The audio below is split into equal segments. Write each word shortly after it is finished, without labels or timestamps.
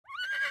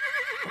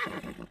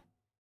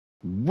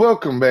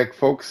Welcome back,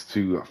 folks,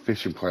 to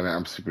Fishing Planet.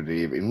 I'm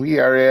Soopa-Dave, and we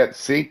are at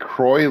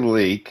Saint-Croix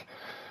Lake,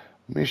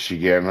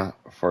 Michigan,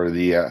 for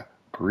the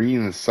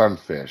Green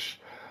Sunfish.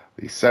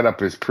 The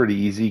setup is pretty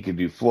easy. You can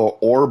do float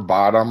or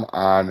bottom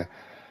on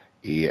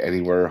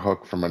anywhere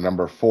hook from a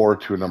number 4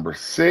 to a number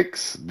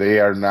 6. They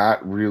are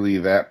not really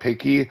that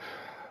picky.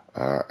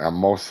 And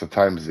most of the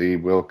times they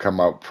will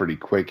come out pretty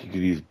quick. You could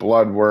use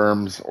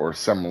bloodworms or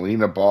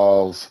semolina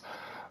balls.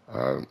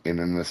 And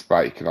in this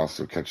spot, you can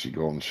also catch a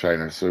golden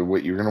shiner. So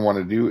what you're going to want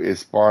to do is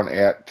spawn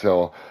at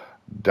till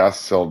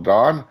dusk till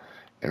dawn.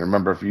 And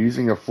remember, if you're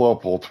using a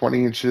float pole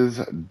 20 inches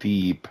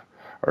deep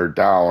or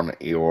down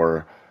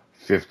or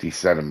 50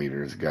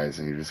 centimeters, guys,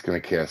 and you're just going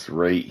to cast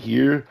right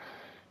here.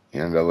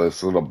 And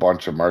this little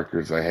bunch of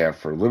markers I have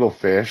for little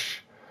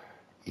fish.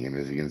 And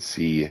as you can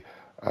see,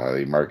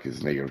 the mark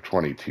is negative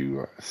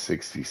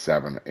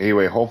 2267.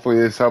 Anyway, hopefully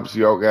this helps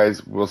you out,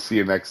 guys. We'll see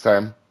you next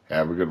time.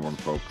 Have a good one,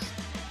 folks.